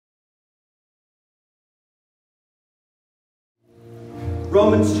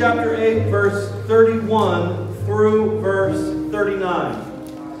Romans chapter 8, verse 31 through verse 39.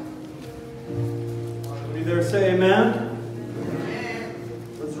 Will you there say amen?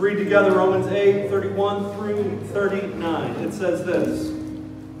 Let's read together Romans 8, 31 through 39. It says this.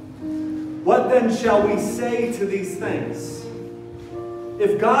 What then shall we say to these things?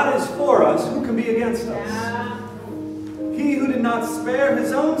 If God is for us, who can be against us? He who did not spare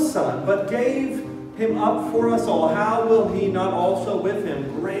his own son, but gave him up for us all, how will he not also with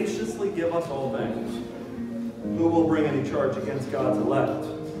him graciously give us all things? Who will bring any charge against God's elect?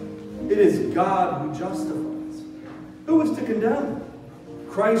 It is God who justifies. Who is to condemn?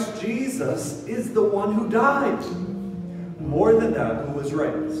 Christ Jesus is the one who died. More than that, who was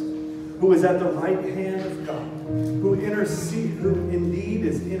raised, who is at the right hand of God, who indeed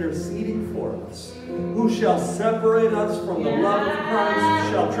is interceding for us. Who shall separate us from the love of Christ?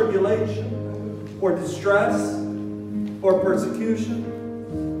 Shall tribulation, or distress, or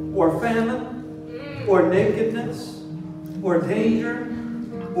persecution, or famine, or nakedness, or danger,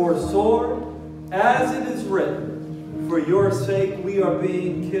 or sword? As it is written, for your sake we are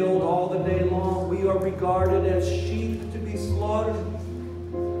being killed all the day long. We are regarded as sheep to be slaughtered.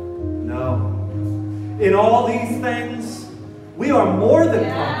 No. In all these things, we are more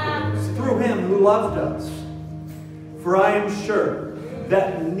than conquerors through him who loved us. For I am sure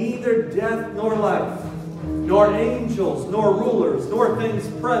that neither death nor life, nor angels, nor rulers, nor things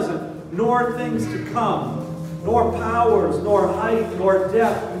present, nor things to come, nor powers, nor height, nor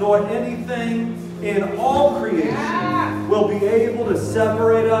depth, nor anything in all creation will be able to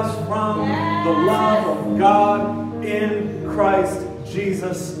separate us from the love of God in Christ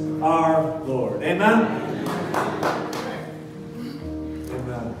Jesus our Lord. Amen?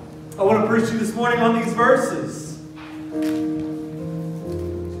 Amen. I want to preach to you this morning on these verses.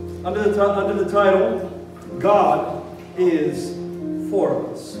 Under the title, God is for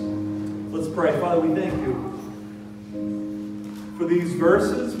us. Let's pray. Father, we thank you for these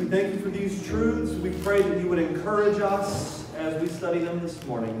verses. We thank you for these truths. We pray that you would encourage us as we study them this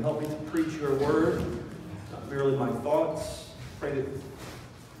morning. Help me to preach your word, not merely my thoughts. Pray that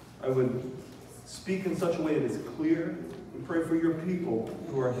I would speak in such a way that is clear. We pray for your people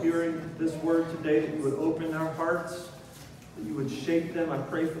who are hearing this word today, that you would open their hearts, that you would shape them. I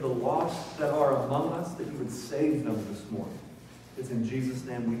pray for the lost that are among us, that you would save them this morning. It's in Jesus'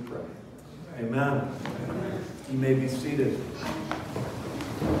 name we pray. Amen. You may be seated.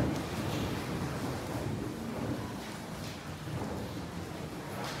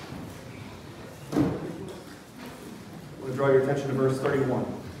 I want to draw your attention to verse 31.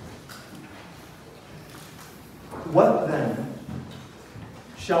 What then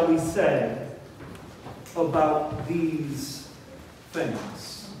shall we say about these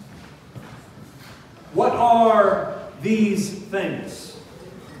things? What are these things?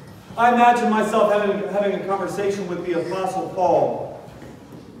 I imagine myself having a conversation with the Apostle Paul.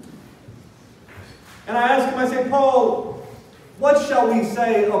 And I ask him, I say, Paul, what shall we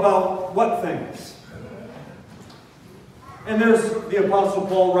say about what things? And there's the Apostle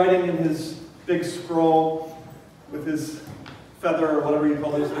Paul writing in his big scroll with his feather, or whatever you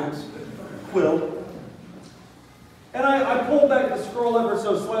call those things, quill. And I pull back the scroll ever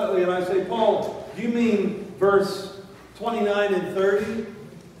so slightly, and I say, Paul, do you mean verse 29 and 30?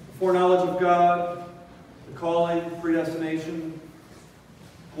 Foreknowledge of God, the calling, predestination,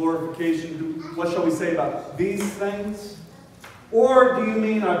 glorification. What shall we say about these things? Or do you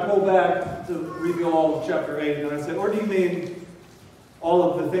mean, I pull back to reveal all of chapter 8, and I say, or do you mean all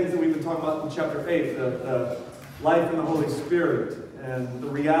of the things that we've been talking about in chapter 8, the life in the Holy Spirit, and the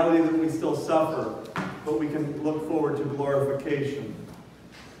reality that we still suffer, but we can look forward to glorification?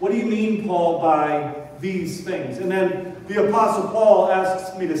 What do you mean, Paul, by these things? And then the Apostle Paul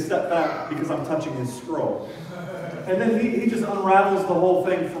asks me to step back because I'm touching his scroll. And then he just unravels the whole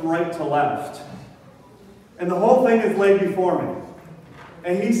thing from right to left. And the whole thing is laid before me.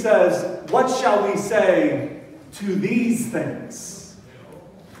 And he says, what shall we say to these things?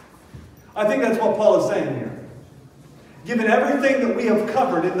 I think that's what Paul is saying here. Given everything that we have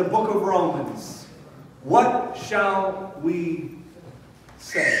covered in the book of Romans, what shall we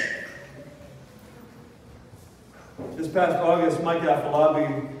say? This past August, Mike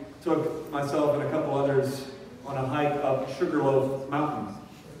Afalabi took myself and a couple others on a hike up Sugarloaf Mountain.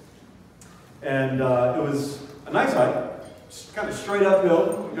 And it was a nice hike, kind of straight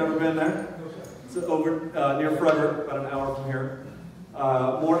uphill. You've ever been there? It's over near Frederick, about an hour from here.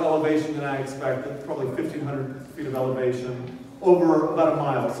 More elevation than I expected, probably 1,500 feet of elevation, over about a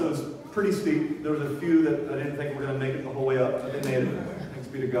mile. So it was pretty steep. There was a few that I didn't think were going to make it the whole way up, but they made it. Thanks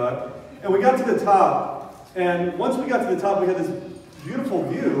be to God. And we got to the top, and once we got to the top, we had this beautiful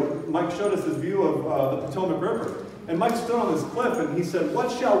view. Mike showed us his view of the Potomac River. And Mike stood on this cliff and he said,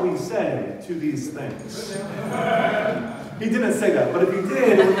 "What shall we say to these things?" He didn't say that, but if he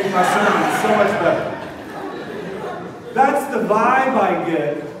did, it would make my sermon so much better. That's the vibe I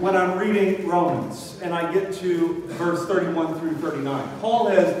get when I'm reading Romans and I get to verse 31 through 39. Paul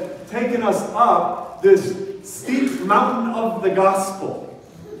has taken us up this steep mountain of the gospel,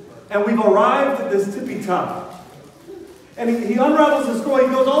 and we've arrived at this tippy top. And he unravels the story.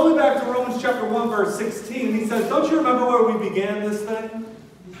 He goes all the way back to Romans chapter 1, verse 16. He says, "Don't you remember where we began this thing?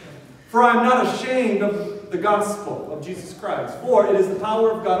 For I am not ashamed of the gospel of Jesus Christ. For it is the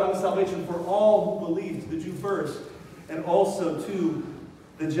power of God unto salvation for all who believe, to the Jew first, and also to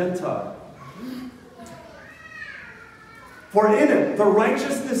the Gentile. For in it the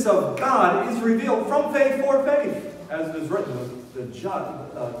righteousness of God is revealed from faith for faith. As it is written,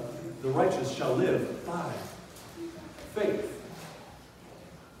 the righteous shall live by faith."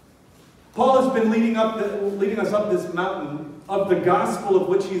 Paul has been leading us up this mountain of the gospel of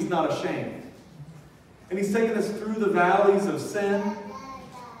which he's not ashamed. And he's taken us through the valleys of sin,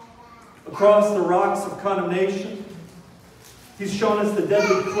 across the rocks of condemnation. He's shown us the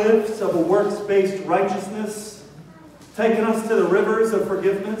deadly cliffs of a works-based righteousness, taken us to the rivers of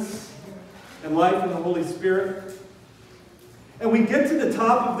forgiveness and life in the Holy Spirit. And we get to the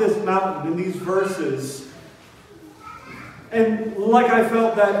top of this mountain in these verses, and like I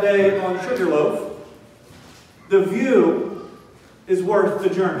felt that day on Sugarloaf, the view is worth the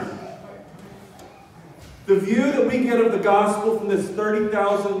journey. The view that we get of the gospel from this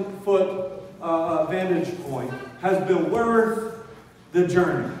 30,000-foot vantage point has been worth the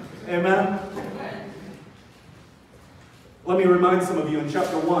journey. Amen? Let me remind some of you, in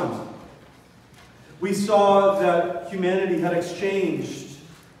chapter 1, we saw that humanity had exchanged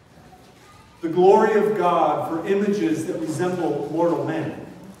the glory of God for images that resemble mortal men.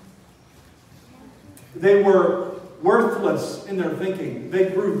 They were worthless in their thinking. They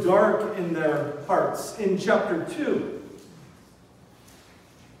grew dark in their hearts. In chapter 2,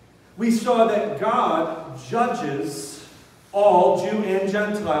 we saw that God judges all, Jew and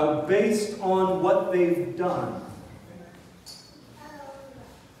Gentile, based on what they've done.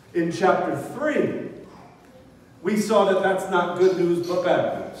 In chapter 3, we saw that that's not good news but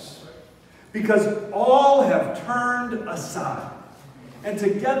bad news. Because all have turned aside and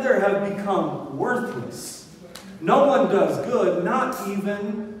together have become worthless. No one does good, not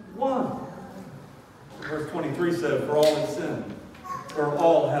even one. Verse 23 said, "For all have sinned," or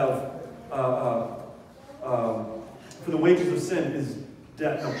all have, for the wages of sin is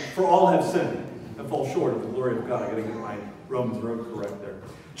death. No, for all have sinned and fall short of the glory of God. I got to get my Romans road correct there.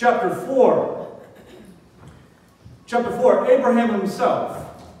 Chapter 4. Chapter 4, Abraham himself.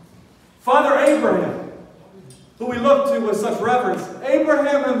 Father Abraham, who we look to with such reverence,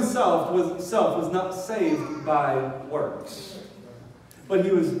 Abraham himself was not saved by works. But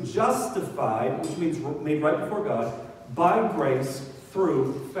he was justified, which means made right before God, by grace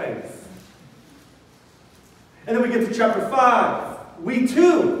through faith. And then we get to chapter 5. We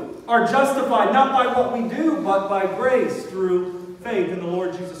too are justified not by what we do, but by grace through faith in the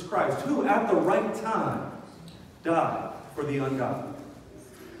Lord Jesus Christ, who at the right time died for the ungodly.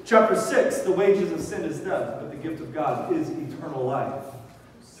 Chapter 6, the wages of sin is death, but the gift of God is eternal life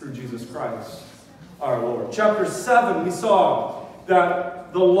through Jesus Christ our Lord. Chapter 7, we saw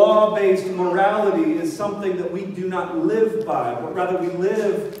that the law-based morality is something that we do not live by, but rather we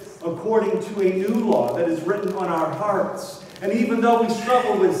live according to a new law that is written on our hearts. And even though we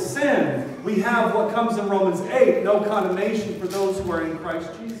struggle with sin, we have what comes in Romans 8, no condemnation for those who are in Christ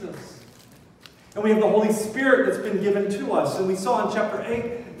Jesus. And we have the Holy Spirit that's been given to us. And we saw in chapter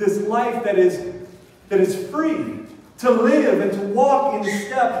 8 this life that is free to live and to walk in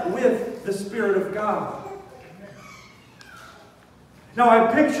step with the Spirit of God. Now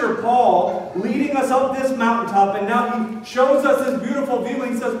I picture Paul leading us up this mountaintop, and now he shows us this beautiful view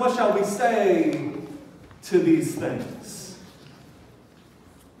and he says, "What shall we say to these things?"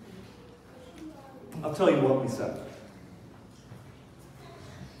 I'll tell you what we said.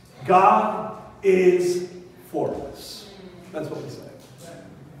 God is for us. That's what we say.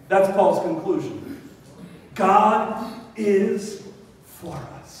 That's Paul's conclusion. God is for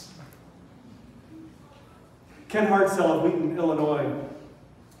us. Ken Hartzell of Wheaton, Illinois,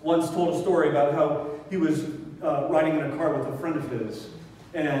 once told a story about how he was riding in a car with a friend of his.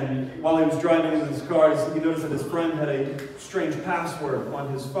 And while he was driving in his car, he noticed that his friend had a strange password on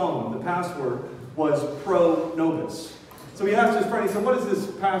his phone. The password was pro nobis. So he asked his friend, he said, "What does this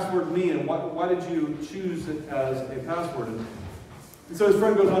password mean? And why did you choose it as a password?" And so his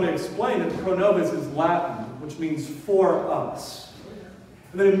friend goes on to explain that pro nobis is Latin, which means for us.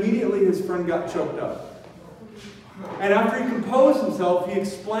 And then immediately his friend got choked up. And after he composed himself, he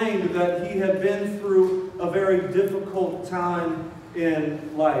explained that he had been through a very difficult time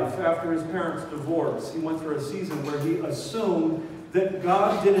in life. After his parents' divorce, he went through a season where he assumed that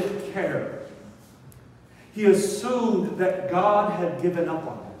God didn't care. He assumed that God had given up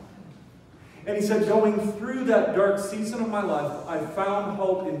on him. And he said, going through that dark season of my life, I found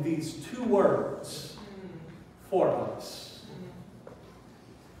hope in these two words: for us.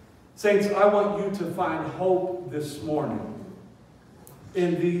 Saints, I want you to find hope this morning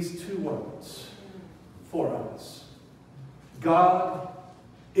in these two words: for us. God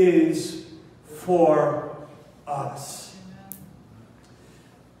is for us.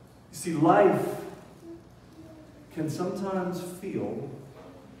 You see, life can sometimes feel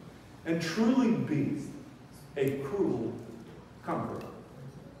and truly be a cruel conqueror.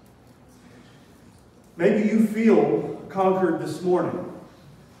 Maybe you feel conquered this morning.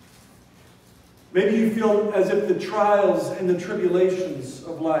 Maybe you feel as if the trials and the tribulations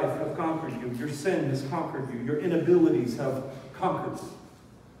of life have conquered you. Your sin has conquered you. Your inabilities have conquered you.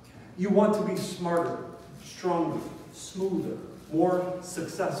 You want to be smarter, stronger, smoother, more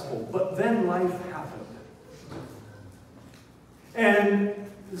successful. But then life happened. And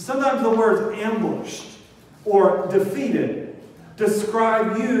sometimes the words ambushed or defeated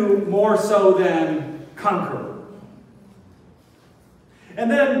describe you more so than conqueror.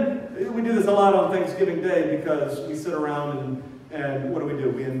 And then we do this a lot on Thanksgiving Day because we sit around and what do?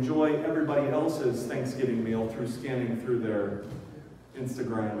 We enjoy everybody else's Thanksgiving meal through scanning through their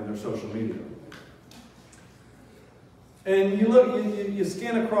Instagram and their social media. And you look, you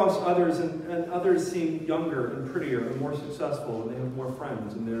scan across others, and others seem younger and prettier and more successful, and they have more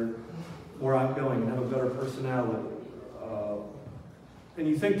friends, and they're more outgoing and have a better personality. And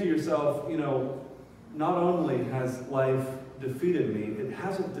you think to yourself, you know, not only has life defeated me, it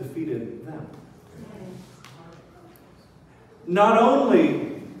hasn't defeated them. Not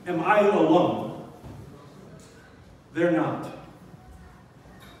only am I alone, they're not.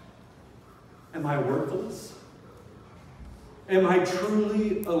 Am I worthless? Am I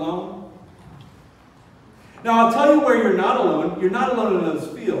truly alone? Now, I'll tell you where you're not alone. You're not alone in those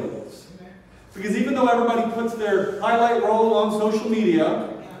feelings. Because even though everybody puts their highlight reel on social media,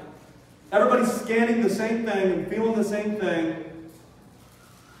 everybody's scanning the same thing and feeling the same thing,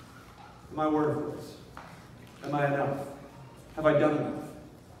 am I worthless? Am I enough? Have I done enough?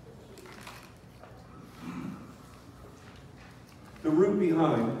 The root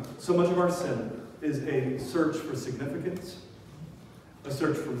behind so much of our sin is a search for significance, a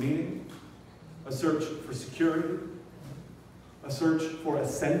search for meaning, a search for security, a search for a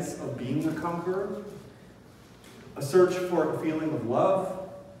sense of being a conqueror, a search for a feeling of love.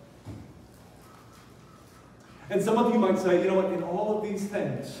 And some of you might say, you know what, in all of these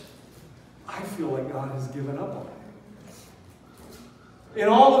things, I feel like God has given up on me. In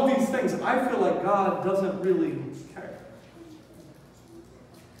all of these things, I feel like God doesn't really care.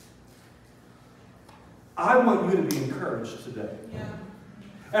 I want you to be encouraged today. Yeah.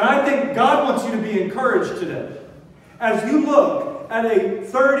 And I think God wants you to be encouraged today. As you look at a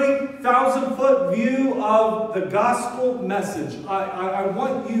 30,000-foot view of the gospel message, I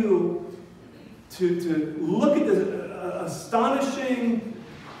want you to look at this astonishing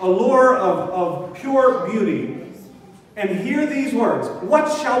allure of pure beauty and hear these words. What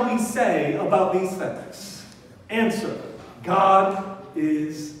shall we say about these things? Answer: God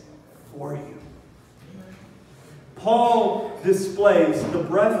is for you. Paul displays the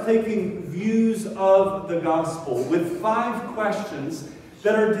breathtaking views of the gospel with 5 questions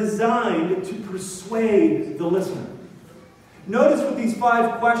that are designed to persuade the listener. Notice with these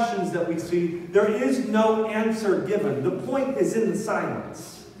 5 questions that we see, there is no answer given. The point is in the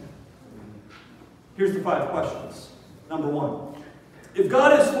silence. Here's the 5 questions. Number 1, if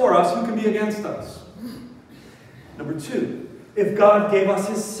God is for us, who can be against us? Number 2, if God gave us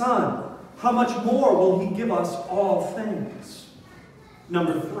his Son, how much more will he give us all things?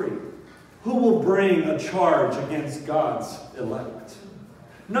 Number 3, who will bring a charge against God's elect?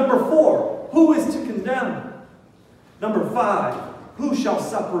 Number 4, who is to condemn? Number 5, who shall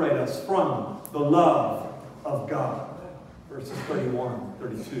separate us from the love of God? Verses 31,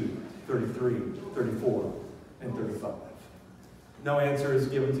 32, 33, 34, and 35. No answer is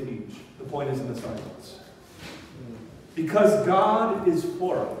given to each. The point is in the silence. Because God is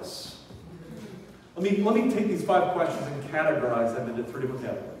for us. Let me take these 5 questions and categorize them into 3 different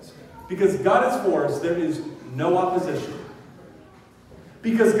categories. Because God is for us, there is no opposition.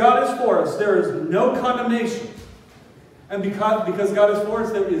 Because God is for us, there is no condemnation. And because God is for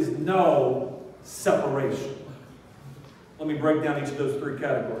us, there is no separation. Let me break down each of those three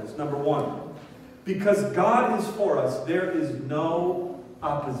categories. Number one, because God is for us, there is no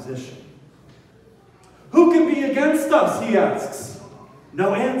opposition. Who can be against us, he asks.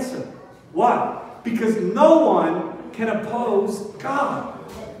 No answer. Why? Because no one can oppose God.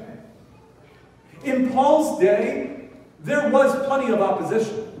 In Paul's day, there was plenty of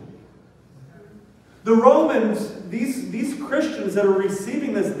opposition. The Romans, these Christians that are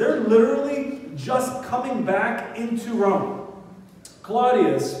receiving this, they're literally just coming back into Rome.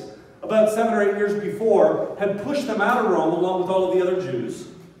 Claudius, about 7 or 8 years before, had pushed them out of Rome along with all of the other Jews.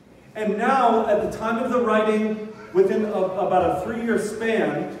 And now, at the time of the writing, within about a 3-year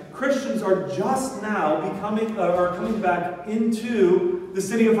span, Christians are just now coming back into the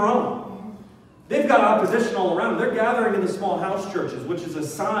city of Rome. They've got opposition all around. They're gathering in the small house churches, which is a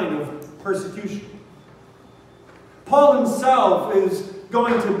sign of persecution. Paul himself is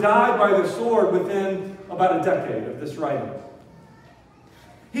going to die by the sword within about a decade of this writing.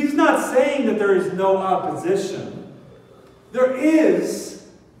 He's not saying that there is no opposition. There is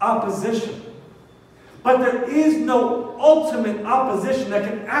opposition. But there is no ultimate opposition that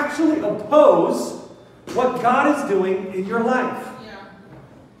can actually oppose what God is doing in your life. Yeah.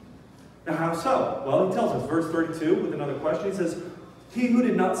 Now, how so? Well, he tells us, verse 32, with another question. He says, "He who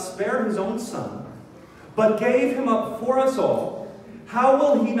did not spare his own son, but gave him up for us all, how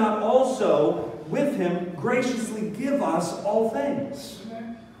will he not also with him graciously give us all things?"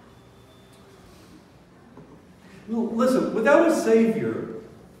 Listen, without a Savior,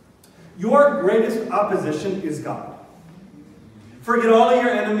 your greatest opposition is God. Forget all of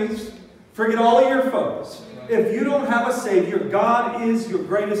your enemies. Forget all of your foes. If you don't have a Savior, God is your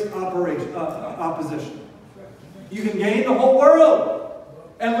greatest opposition. You can gain the whole world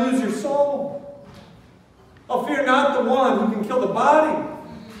and lose your soul. Oh, fear not the one who can kill the body,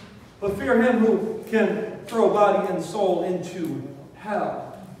 but fear him who can throw body and soul into hell.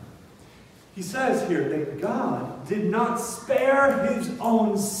 He says here that God did not spare his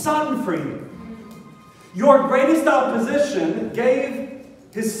own son for you. Your greatest opposition gave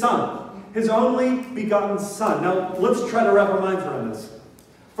his son, his only begotten son. Now, let's try to wrap our minds around this.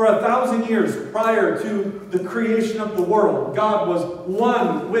 For 1,000 years prior to the creation of the world, God was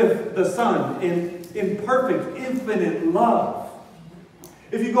one with the Son in perfect, infinite love.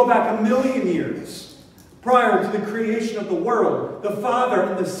 If you go back 1,000,000 years, prior to the creation of the world, the Father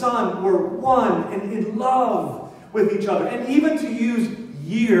and the Son were one and in love with each other. And even to use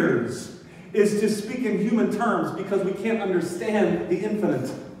years is to speak in human terms because we can't understand the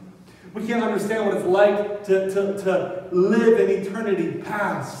infinite. We can't understand what it's like to live in eternity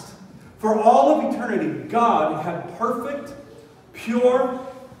past. For all of eternity, God had perfect, pure,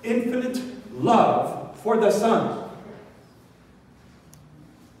 infinite love for the Son.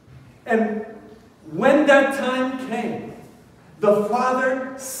 And when that time came, the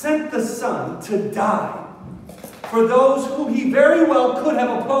Father sent the Son to die for those whom he very well could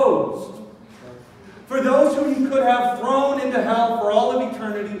have opposed, for those whom he could have thrown into hell for all of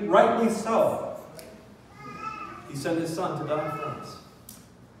eternity, rightly so. He sent his Son to die for us.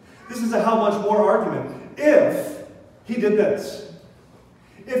 This is a how much more argument. If he did this,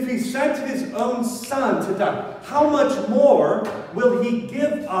 if he sent his own Son to die, how much more will he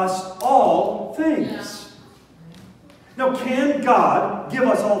give us all things? Now, can God give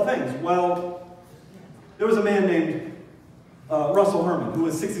us all things? Well, there was a man named Russell Herman who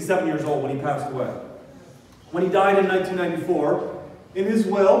was 67 years old when he passed away. When he died in 1994, in his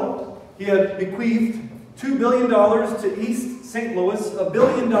will, he had bequeathed $2 billion to East St. Louis, $1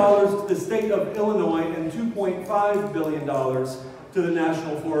 billion to the state of Illinois, and $2.5 billion to the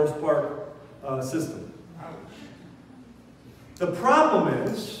National Forest Park system. The problem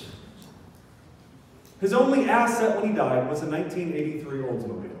is, his only asset when he died was a 1983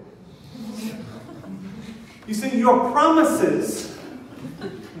 Oldsmobile. You see, your promises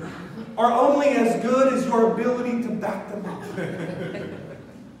are only as good as your ability to back them up.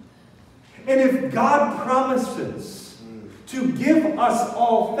 And if God promises to give us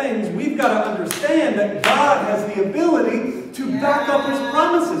all things, we've got to understand that God has the ability to back up his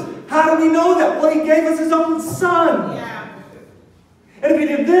promises. How do we know that? Well, he gave us his own Son. Yeah. And if he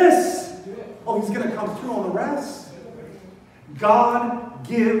did this, oh, he's going to come through on the rest. God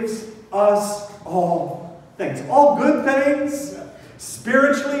gives us all things. All good things,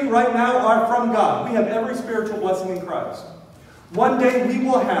 spiritually, right now, are from God. We have every spiritual blessing in Christ. One day we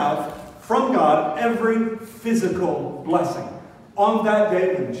will have from God every physical blessing. On that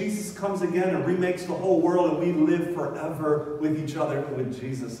day when Jesus comes again and remakes the whole world and we live forever with each other and with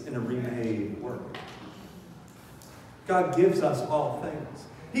Jesus in a remade world. God gives us all things.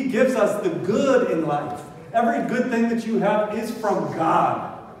 He gives us the good in life Every good thing that you have is from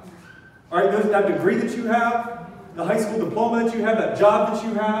God. All right, that degree that you have, the high school diploma that you have, that job that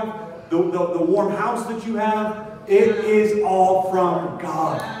you have, the warm house that you have, it is all from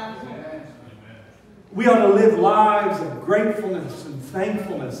God. We ought to live lives of gratefulness and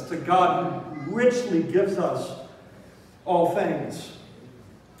thankfulness to God who richly gives us all things.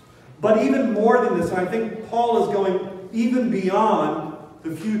 But even more than this, I think Paul is going even beyond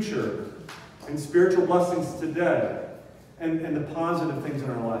the future and spiritual blessings today and the positive things in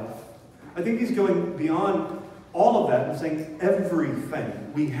our life. I think he's going beyond all of that and saying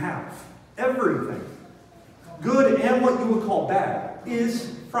everything we have, everything, good and what you would call bad,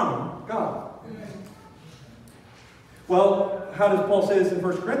 is from God. Well, how does Paul say this in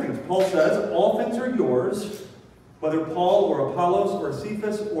 1 Corinthians? Paul says, all things are yours, whether Paul or Apollos or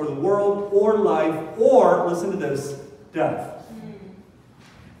Cephas or the world or life or, listen to this, death.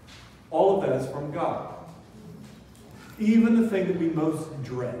 All of that is from God. Even the thing that we most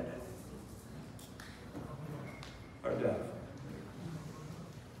dread, our death.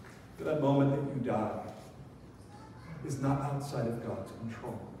 That moment that you die is not outside of God's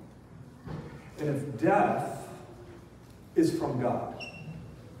control. And if death is from God,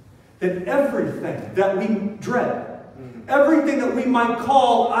 then everything that we dread, everything that we might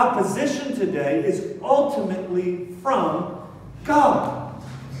call opposition today is ultimately from God.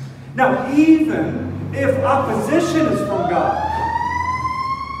 Now, even if opposition is from God,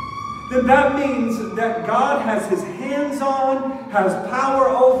 then that means that God has his hands on, has power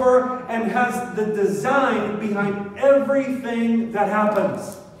over, and has the design behind everything that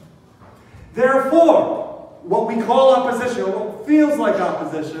happens. Therefore, what we call opposition, or what feels like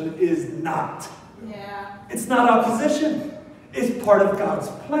opposition, is not. Yeah. It's not opposition. It's part of God's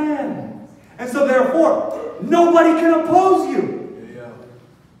plan. And so therefore, nobody can oppose you. Yeah.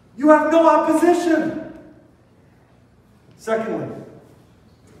 You have no opposition. Secondly,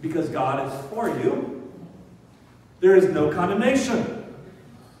 because God is for you, there is no condemnation.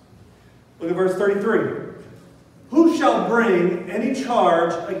 Look at verse 33. Who shall bring any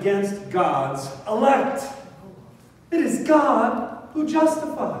charge against God's elect? It is God who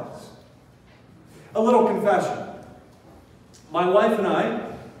justifies. A little confession. My wife and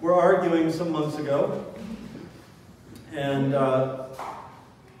I were arguing some months ago. And,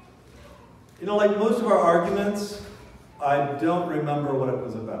 like most of our arguments, I don't remember what it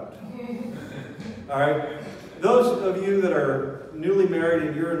was about. All right? Those of you that are newly married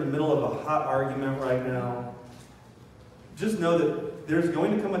and you're in the middle of a hot argument right now, just know that there's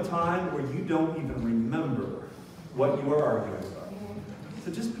going to come a time where you don't even remember what you are arguing about.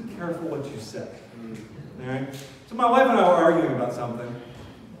 So just be careful what you say. All right? So my wife and I were arguing about something,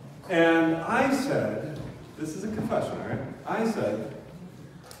 and I said, this is a confession, all right? I said,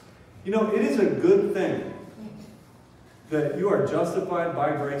 it is a good thing that you are justified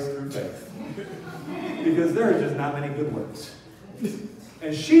by grace through faith, because there are just not many good works.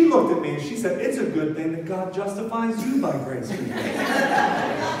 And she looked at me and she said, it's a good thing that God justifies you by grace through faith.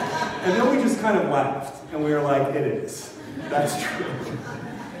 And then we just kind of laughed, and we were like, it is. That's true.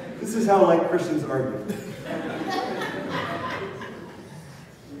 This is how, Christians argue.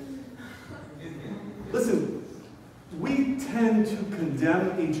 Listen, we tend to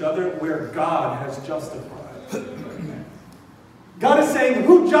condemn each other where God has justified. God is saying,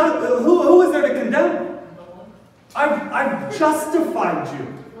 who is there to condemn? I've justified you.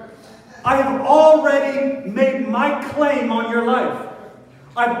 I have already made my claim on your life.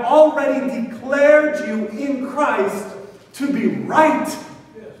 I've already declared you in Christ to be right.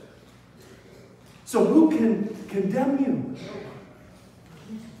 So who can condemn you?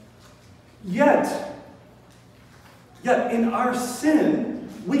 Yet in our sin,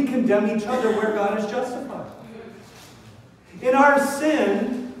 we condemn each other where God is justified. In our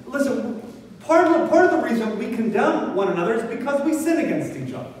sin, listen, part of the reason we condemn one another is because we sin against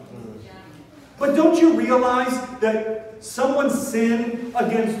each other. But don't you realize that someone's sin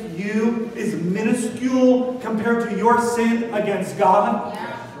against you is minuscule compared to your sin against God?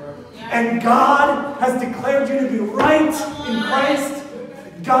 Yeah. And God has declared you to be right in Christ.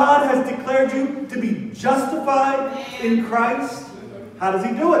 God has declared you to be justified in Christ. How does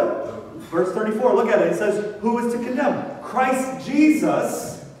he do it? Verse 34, look at it. It says, who is to condemn? Christ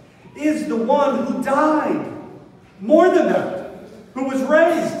Jesus is the one who died. More than that, who was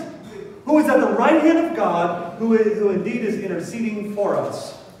raised, who is at the right hand of God, who indeed is interceding for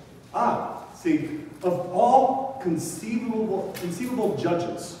us. See, of all conceivable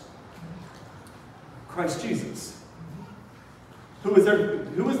judges, Christ Jesus. Who is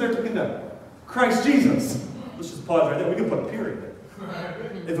there to condemn? Christ Jesus. Let's just pause right there. We could put a period there.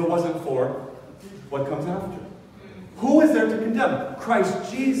 If it wasn't for What comes after? Who is there to condemn?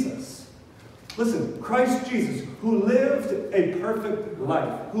 Christ Jesus. Listen, Christ Jesus, who lived a perfect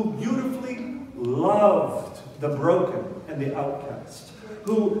life, who beautifully loved the broken and the outcast,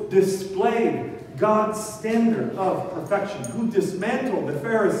 who displayed God's standard of perfection, who dismantled the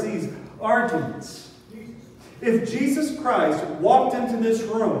Pharisees' arguments. If Jesus Christ walked into this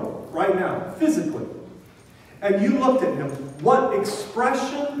room right now, physically, and you looked at him, what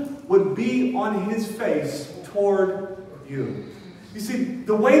expression would be on his face toward you? You see,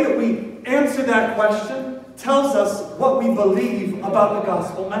 the way that we answer that question tells us what we believe about the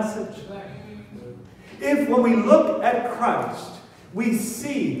gospel message. If when we look at Christ, we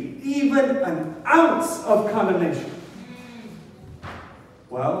see even an ounce of condemnation,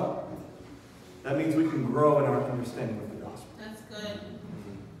 well, that means we can grow in our understanding of the gospel. That's good.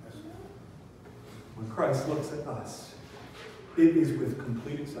 When Christ looks at us, it is with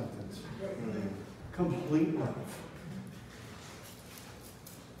complete acceptance, complete love.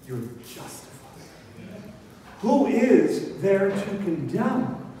 You're justified. Who is there to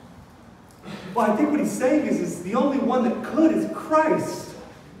condemn? Well, I think what he's saying is the only one that could is Christ.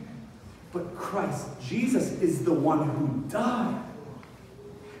 But Christ Jesus is the one who died.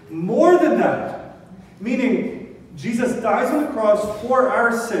 More than that, meaning Jesus dies on the cross for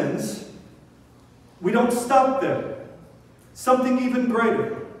our sins. We don't stop there. Something even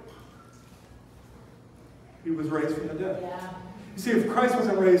greater. He was raised from the dead. Yeah. You see, if Christ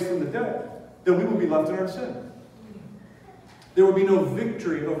wasn't raised from the dead, then we would be left in our sin. There would be no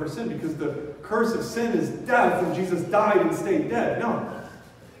victory over sin because the curse of sin is death, and Jesus died and stayed dead. No.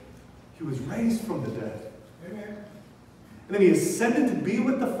 He was raised from the dead. Amen. And then he ascended to be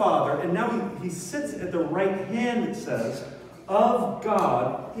with the Father, and now he sits at the right hand, it says, of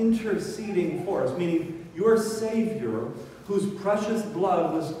God, interceding for us, meaning your Savior, whose precious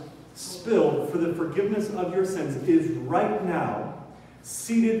blood was spilled for the forgiveness of your sins, is right now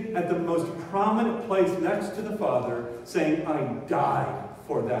seated at the most prominent place next to the Father, saying, I died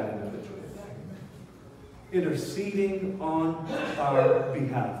for that individual. Interceding on our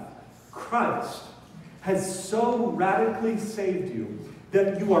behalf. Christ has so radically saved you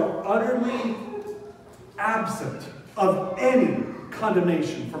that you are utterly absent of any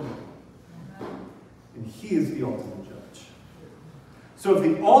condemnation from him. And he is the ultimate judge. So if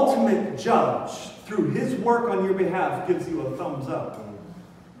the ultimate judge, through his work on your behalf, gives you a thumbs up,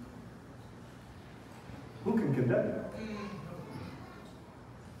 who can condemn you?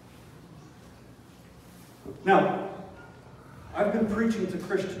 Now, I've been preaching to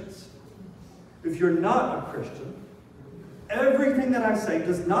Christians. If you're not a Christian, everything that I say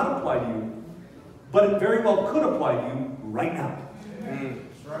does not apply to you, but it very well could apply to you right now.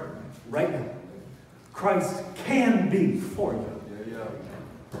 Right now. Christ can be for you.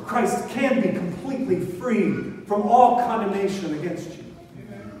 Christ can be completely free from all condemnation against you.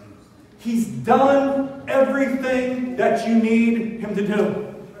 He's done everything that you need him to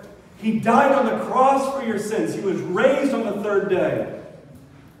do. He died on the cross for your sins. He was raised on the third day.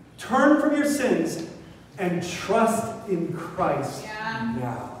 Turn from your sins and trust in Christ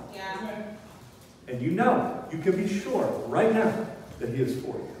now. Yeah. And you can be sure right now that he is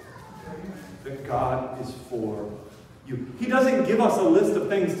for you. That God is for you. He doesn't give us a list of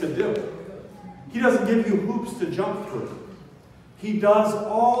things to do. He doesn't give you hoops to jump through. He does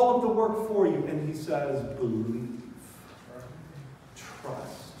all of the work for you, and he says, believe,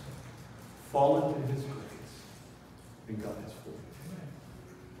 trust, fall into his grace, and God is for you.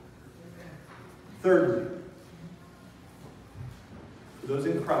 Thirdly, for those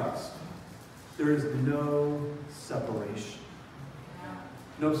in Christ, there is no separation.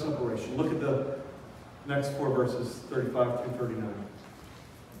 No separation. Look at the next 4 verses, 35 through 39.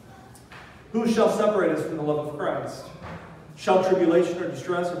 Who shall separate us from the love of Christ? Shall tribulation or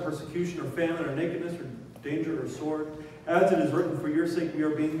distress or persecution or famine or nakedness or danger or sword? As it is written, for your sake we are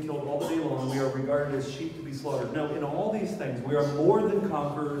being killed all the day long, and we are regarded as sheep to be slaughtered. No, in all these things we are more than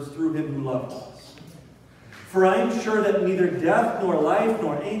conquerors through him who loved us. For I am sure that neither death, nor life,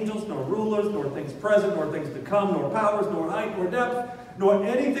 nor angels, nor rulers, nor things present, nor things to come, nor powers, nor height, nor depth, nor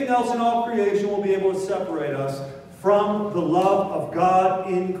anything else in all creation will be able to separate us from the love of God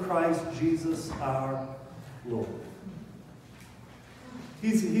in Christ Jesus our Lord.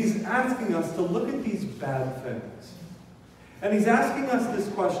 He's asking us to look at these bad things. And he's asking us this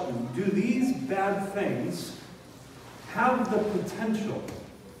question: do these bad things have the potential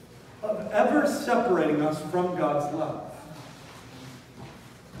of ever separating us from God's love?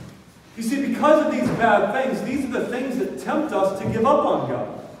 You see, because of these bad things, these are the things that tempt us to give up on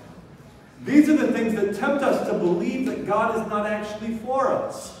God. These are the things that tempt us to believe that God is not actually for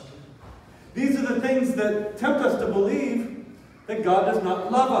us. These are the things that tempt us to believe that God does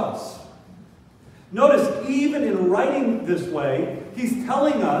not love us. Notice, even in writing this way, he's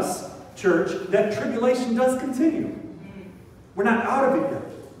telling us, church, that tribulation does continue. We're not out of it yet.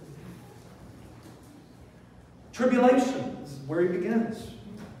 Tribulation is where he begins.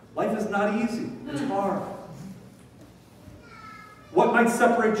 Life is not easy. It's hard. What might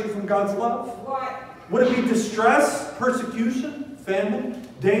separate you from God's love? What? Would it be distress, persecution, famine,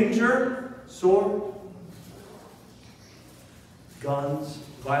 danger, sword, guns,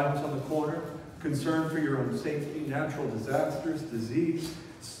 violence on the corner, concern for your own safety, natural disasters, disease,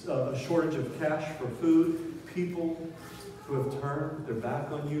 a shortage of cash for food, people who have turned their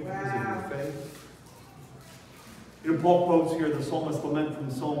back on you because of your faith? You know, Paul quotes here the psalmist's lament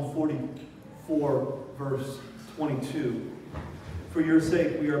from Psalm 44, verse 22. For your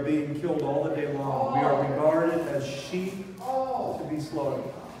sake we are being killed all the day long. We are regarded as sheep to be slaughtered.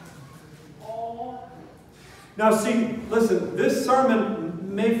 Now see, listen, this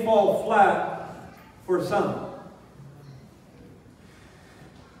sermon may fall flat for some.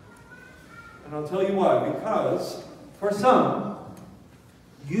 And I'll tell you why. Because for some,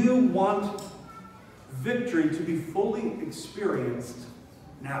 you want victory to be fully experienced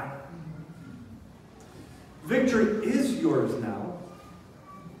now. Victory is yours now.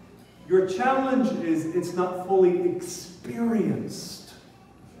 Your challenge is it's not fully experienced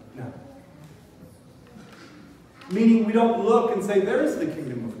now. Meaning we don't look and say, there's the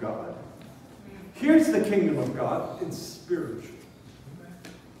kingdom of God. Here's the kingdom of God. It's spiritual.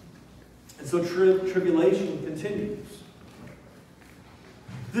 And so tribulation continues.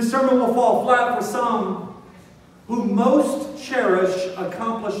 This sermon will fall flat for some who most cherish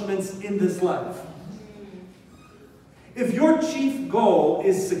accomplishments in this life. If your chief goal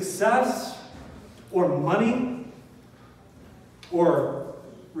is success or money or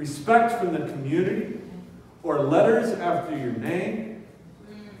respect from the community or letters after your name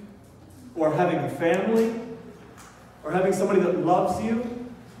or having a family or having somebody that loves you,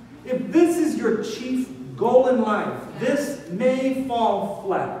 if this is your chief goal in life, this may fall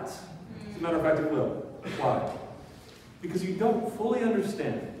flat. As a matter of fact, it will. Why? Because you don't fully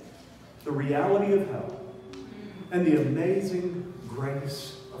understand the reality of hell and the amazing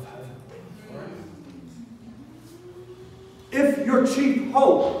grace of heaven. If your chief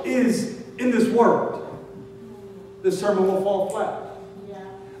hope is in this world, this sermon will fall flat. Yeah.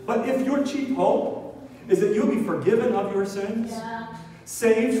 But if your chief hope is that you'll be forgiven of your sins,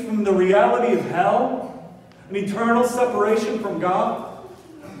 saved from the reality of hell, an eternal separation from God,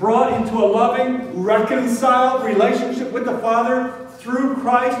 brought into a loving, reconciled relationship with the Father through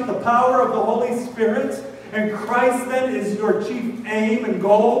Christ with the power of the Holy Spirit, and Christ then is your chief aim and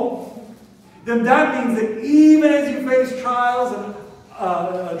goal, then that means that even as you face trials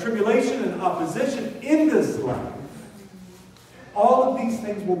and tribulation and opposition in this life, all of these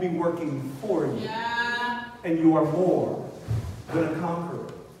things will be working for you. Yeah. And you are more than a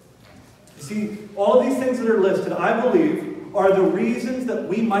conqueror. You see, all of these things that are listed, I believe, are the reasons that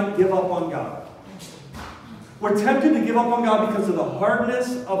we might give up on God. We're tempted to give up on God because of the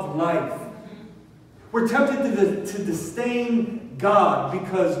hardness of life. We're tempted to disdain God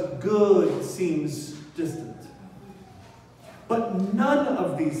because good seems distant. But none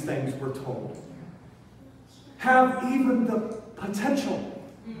of these things, we're told, have even the potential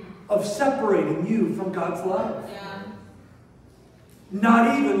of separating you from God's love. Yeah.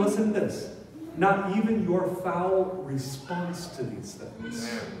 Not even, listen to this, not even your foul response to these things.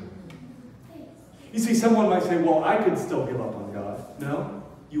 You see, someone might say, well, I could still give up on God. No,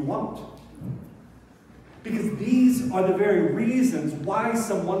 you won't. Because these are the very reasons why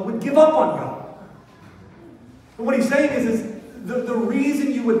someone would give up on God. And what he's saying is the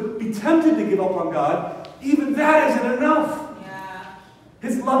reason you would be tempted to give up on God, even that isn't enough. Yeah.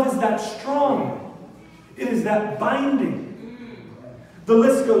 His love is that strong. It is that binding. The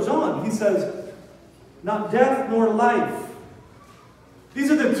list goes on. He says, not death nor life.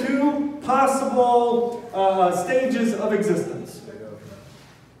 These are the two possible stages of existence.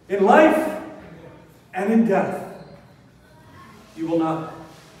 In life and in death, you will not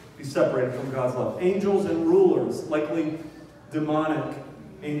be separated from God's love. Angels and rulers, likely demonic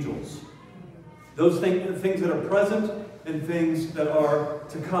angels. Those things that are present and things that are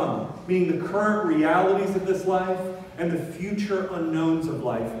to come. Meaning the current realities of this life and the future unknowns of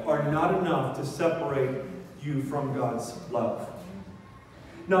life are not enough to separate you from God's love.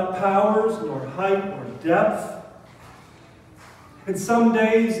 Not powers, nor height, nor depth. And some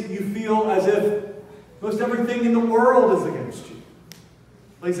days you feel as if most everything in the world is against you.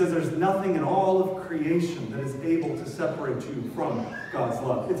 He says there's nothing in all of creation that is able to separate you from God's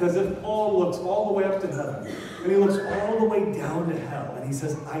love. It's as if Paul looks all the way up to heaven, and he looks all the way down to hell, and he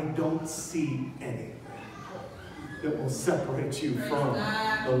says, I don't see anything that will separate you from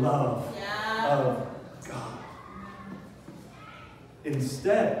the love of God.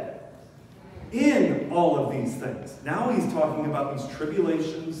 Instead, in all of these things, now he's talking about these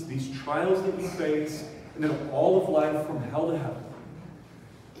tribulations, these trials that you face, and then all of life from hell to heaven.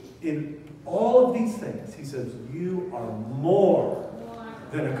 In all of these things, he says, you are more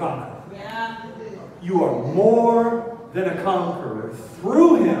than a conqueror. Yeah. You are more than a conqueror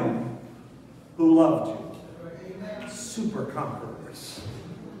through him who loved you. Super conquerors.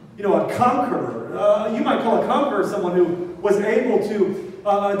 You know, a conqueror, you might call a conqueror someone who was able to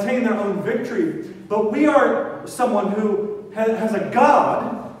attain their own victory. But we are someone who has a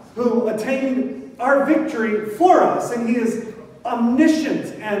God who attained our victory for us. And he is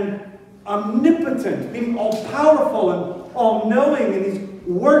omniscient and omnipotent, meaning all-powerful and all-knowing, and he's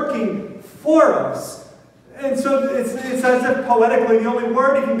working for us. And so it's as if poetically the only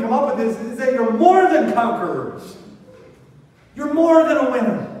word he can come up with is that you're more than conquerors. You're more than a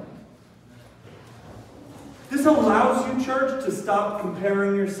winner. This allows you, church, to stop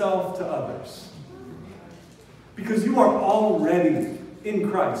comparing yourself to others. Because you are already, in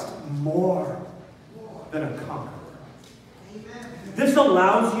Christ, more than a conqueror. This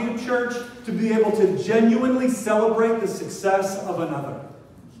allows you, church, to be able to genuinely celebrate the success of another.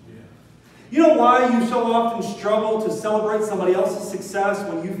 You know why you so often struggle to celebrate somebody else's success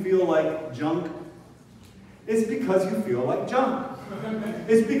when you feel like junk? It's because you feel like junk.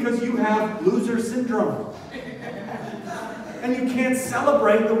 It's because you have loser syndrome. And you can't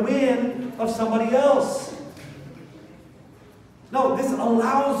celebrate the win of somebody else. No, this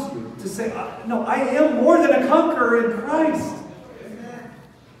allows you to say, no, I am more than a conqueror in Christ.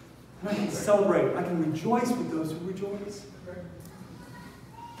 And I can celebrate. I can rejoice with those who rejoice.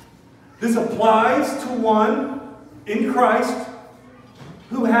 This applies to one in Christ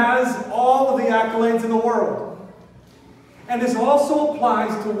who has all of the accolades in the world. And this also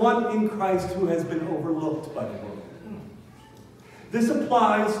applies to one in Christ who has been overlooked by the world. This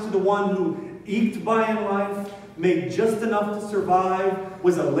applies to the one who eked by in life, made just enough to survive,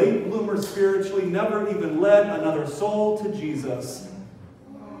 was a late bloomer spiritually, never even led another soul to Jesus.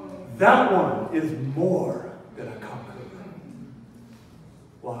 That one is more than a conqueror.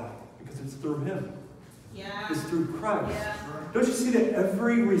 Why? Because it's through him. Yeah. It's through Christ. Yeah. Don't you see that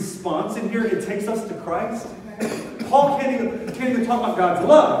every response in here, it takes us to Christ? Paul can't even talk about God's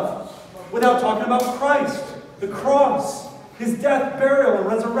love without talking about Christ, the cross, his death, burial, and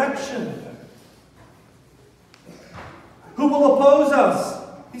resurrection. Who will oppose us?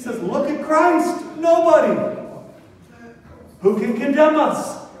 He says, look at Christ. Nobody. Who can condemn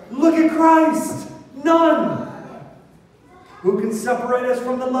us? Look at Christ. None. Who can separate us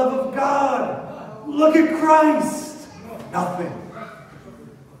from the love of God? Look at Christ. Nothing.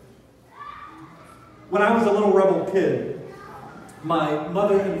 When I was a little rebel kid, my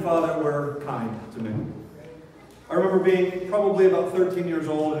mother and father were kind to me. I remember being probably about 13 years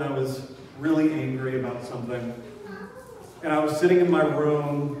old, and I was really angry about something. And I was sitting in my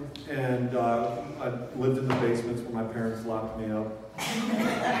room, and I lived in the basements where my parents locked me up.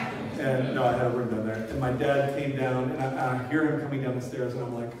 And no, I had a room down there. And my dad came down, and I hear him coming down the stairs, and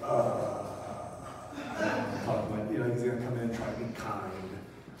I'm like, you know, he's going to come in and try to be kind.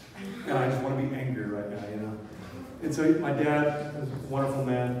 And I just want to be angry right now, you know. And so my dad was a wonderful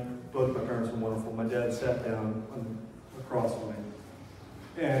man. Both my parents were wonderful. My dad sat down across from me.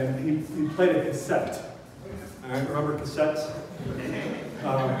 And he played a cassette. I remember cassettes.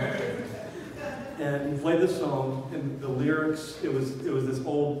 And he played this song, and the lyrics, it was this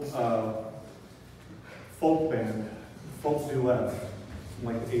old folk band, folk duet from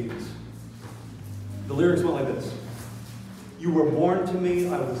like the 80s. The lyrics went like this. You were born to me,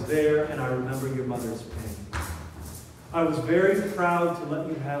 I was there, and I remember your mother's pain. I was very proud to let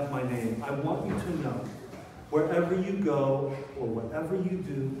you have my name. I want you to know, wherever you go or whatever you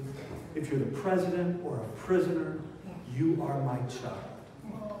do, if you're the president or a prisoner, you are my child.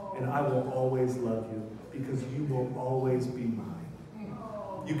 And I will always love you because you will always be mine.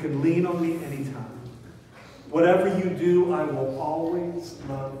 You can lean on me anytime. Whatever you do, I will always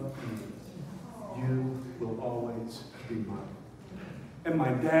love you. You will always be mine. And my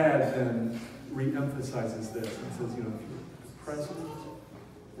dad then re-emphasizes this and says, you know, if you're a president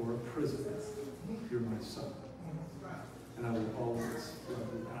or a prisoner, you're my son. And I will always love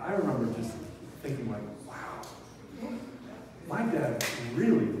you. And I remember just thinking like, wow, my dad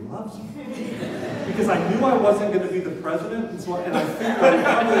really loves me. Because I knew I wasn't going to be the president, and I figured I would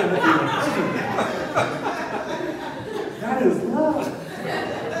probably end up being the president.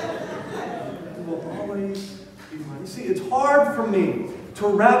 it's hard for me to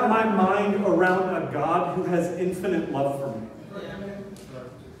wrap my mind around a God who has infinite love for me.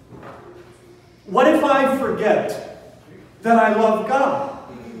 What if I forget that I love God?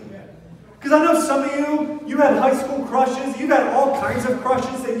 Because I know some of you had high school crushes, you've had all kinds of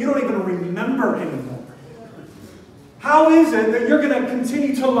crushes that you don't even remember anymore. How is it that you're going to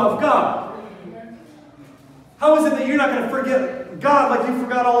continue to love God? How is it that you're not going to forget God like you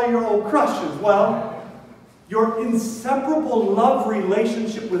forgot all of your old crushes? Well, your inseparable love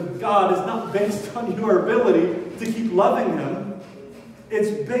relationship with God is not based on your ability to keep loving Him.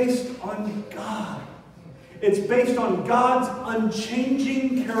 It's based on God. It's based on God's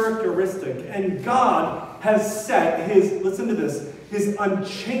unchanging characteristic. And God has set His, listen to this, His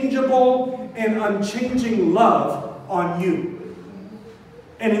unchangeable and unchanging love on you.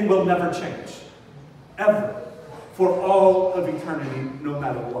 And it will never change. Ever. For all of eternity, no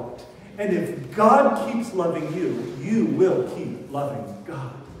matter what. And if God keeps loving you, you will keep loving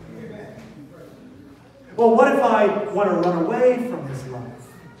God. Well, what if I want to run away from His love?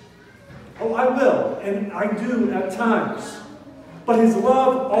 Oh, I will, and I do at times. But His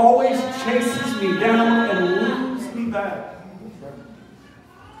love always chases me down and leads me back.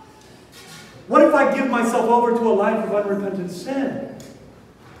 What if I give myself over to a life of unrepentant sin?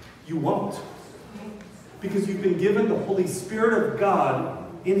 You won't. Because you've been given the Holy Spirit of God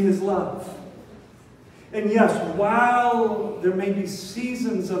in His love. And yes, while there may be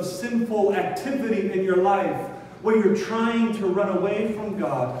seasons of sinful activity in your life where you're trying to run away from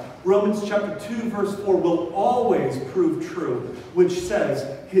God, Romans chapter 2, verse 4 will always prove true, which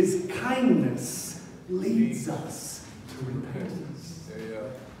says, His kindness leads us to repentance.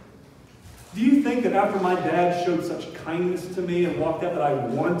 Do you think that after my dad showed such kindness to me and walked out that I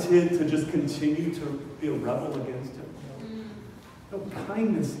wanted to just continue to be a rebel against Him? No,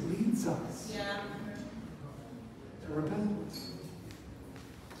 kindness leads us to repentance.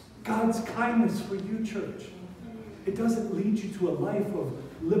 God's kindness for you, church. It doesn't lead you to a life of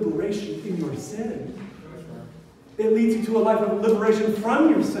liberation in your sin. It leads you to a life of liberation from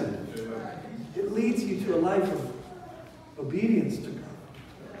your sin. It leads you to a life of obedience to God.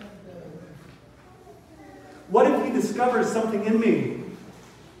 What if He discovers something in me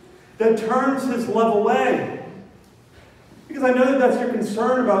that turns His love away? Because I know that that's your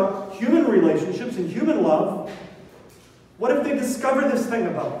concern about human relationships and human love. What if they discover this thing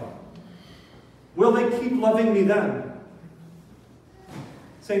about me? Will they keep loving me then?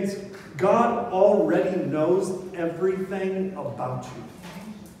 Saints, God already knows everything about you.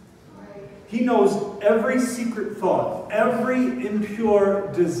 He knows every secret thought, every impure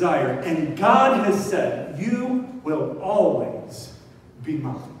desire. And God has said, you will always be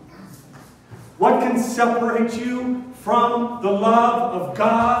mine. What can separate you from the love of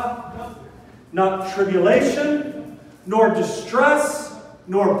God? Not tribulation, nor distress,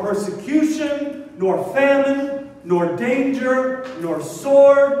 nor persecution, nor famine, nor danger, nor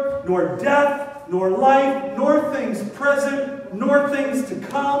sword, nor death, nor life, nor things present, nor things to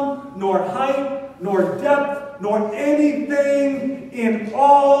come, nor height, nor depth, nor anything in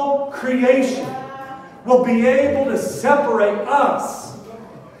all creation will be able to separate us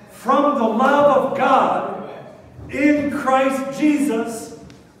from the love of God in Christ Jesus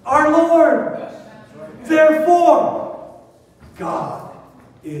our Lord. Therefore, God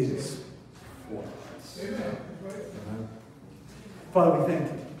is for us. Amen. Father, we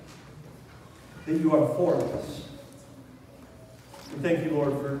thank you that you are for us. We thank you,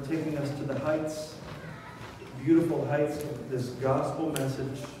 Lord, for taking us to the heights, beautiful heights of this gospel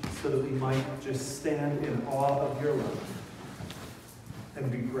message so that we might just stand in awe of your love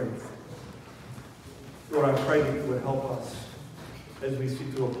and be grateful. Lord, I pray that you would help us as we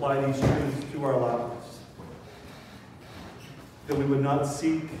seek to apply these truths to our lives. That we would not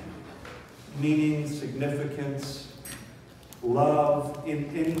seek meaning, significance, love in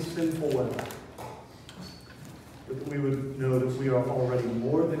any sinful way. But that we would know that we are already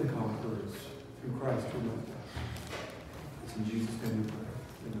more than conquerors through Christ who loved us. It's in Jesus' name we pray.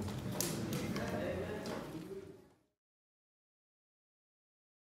 Amen.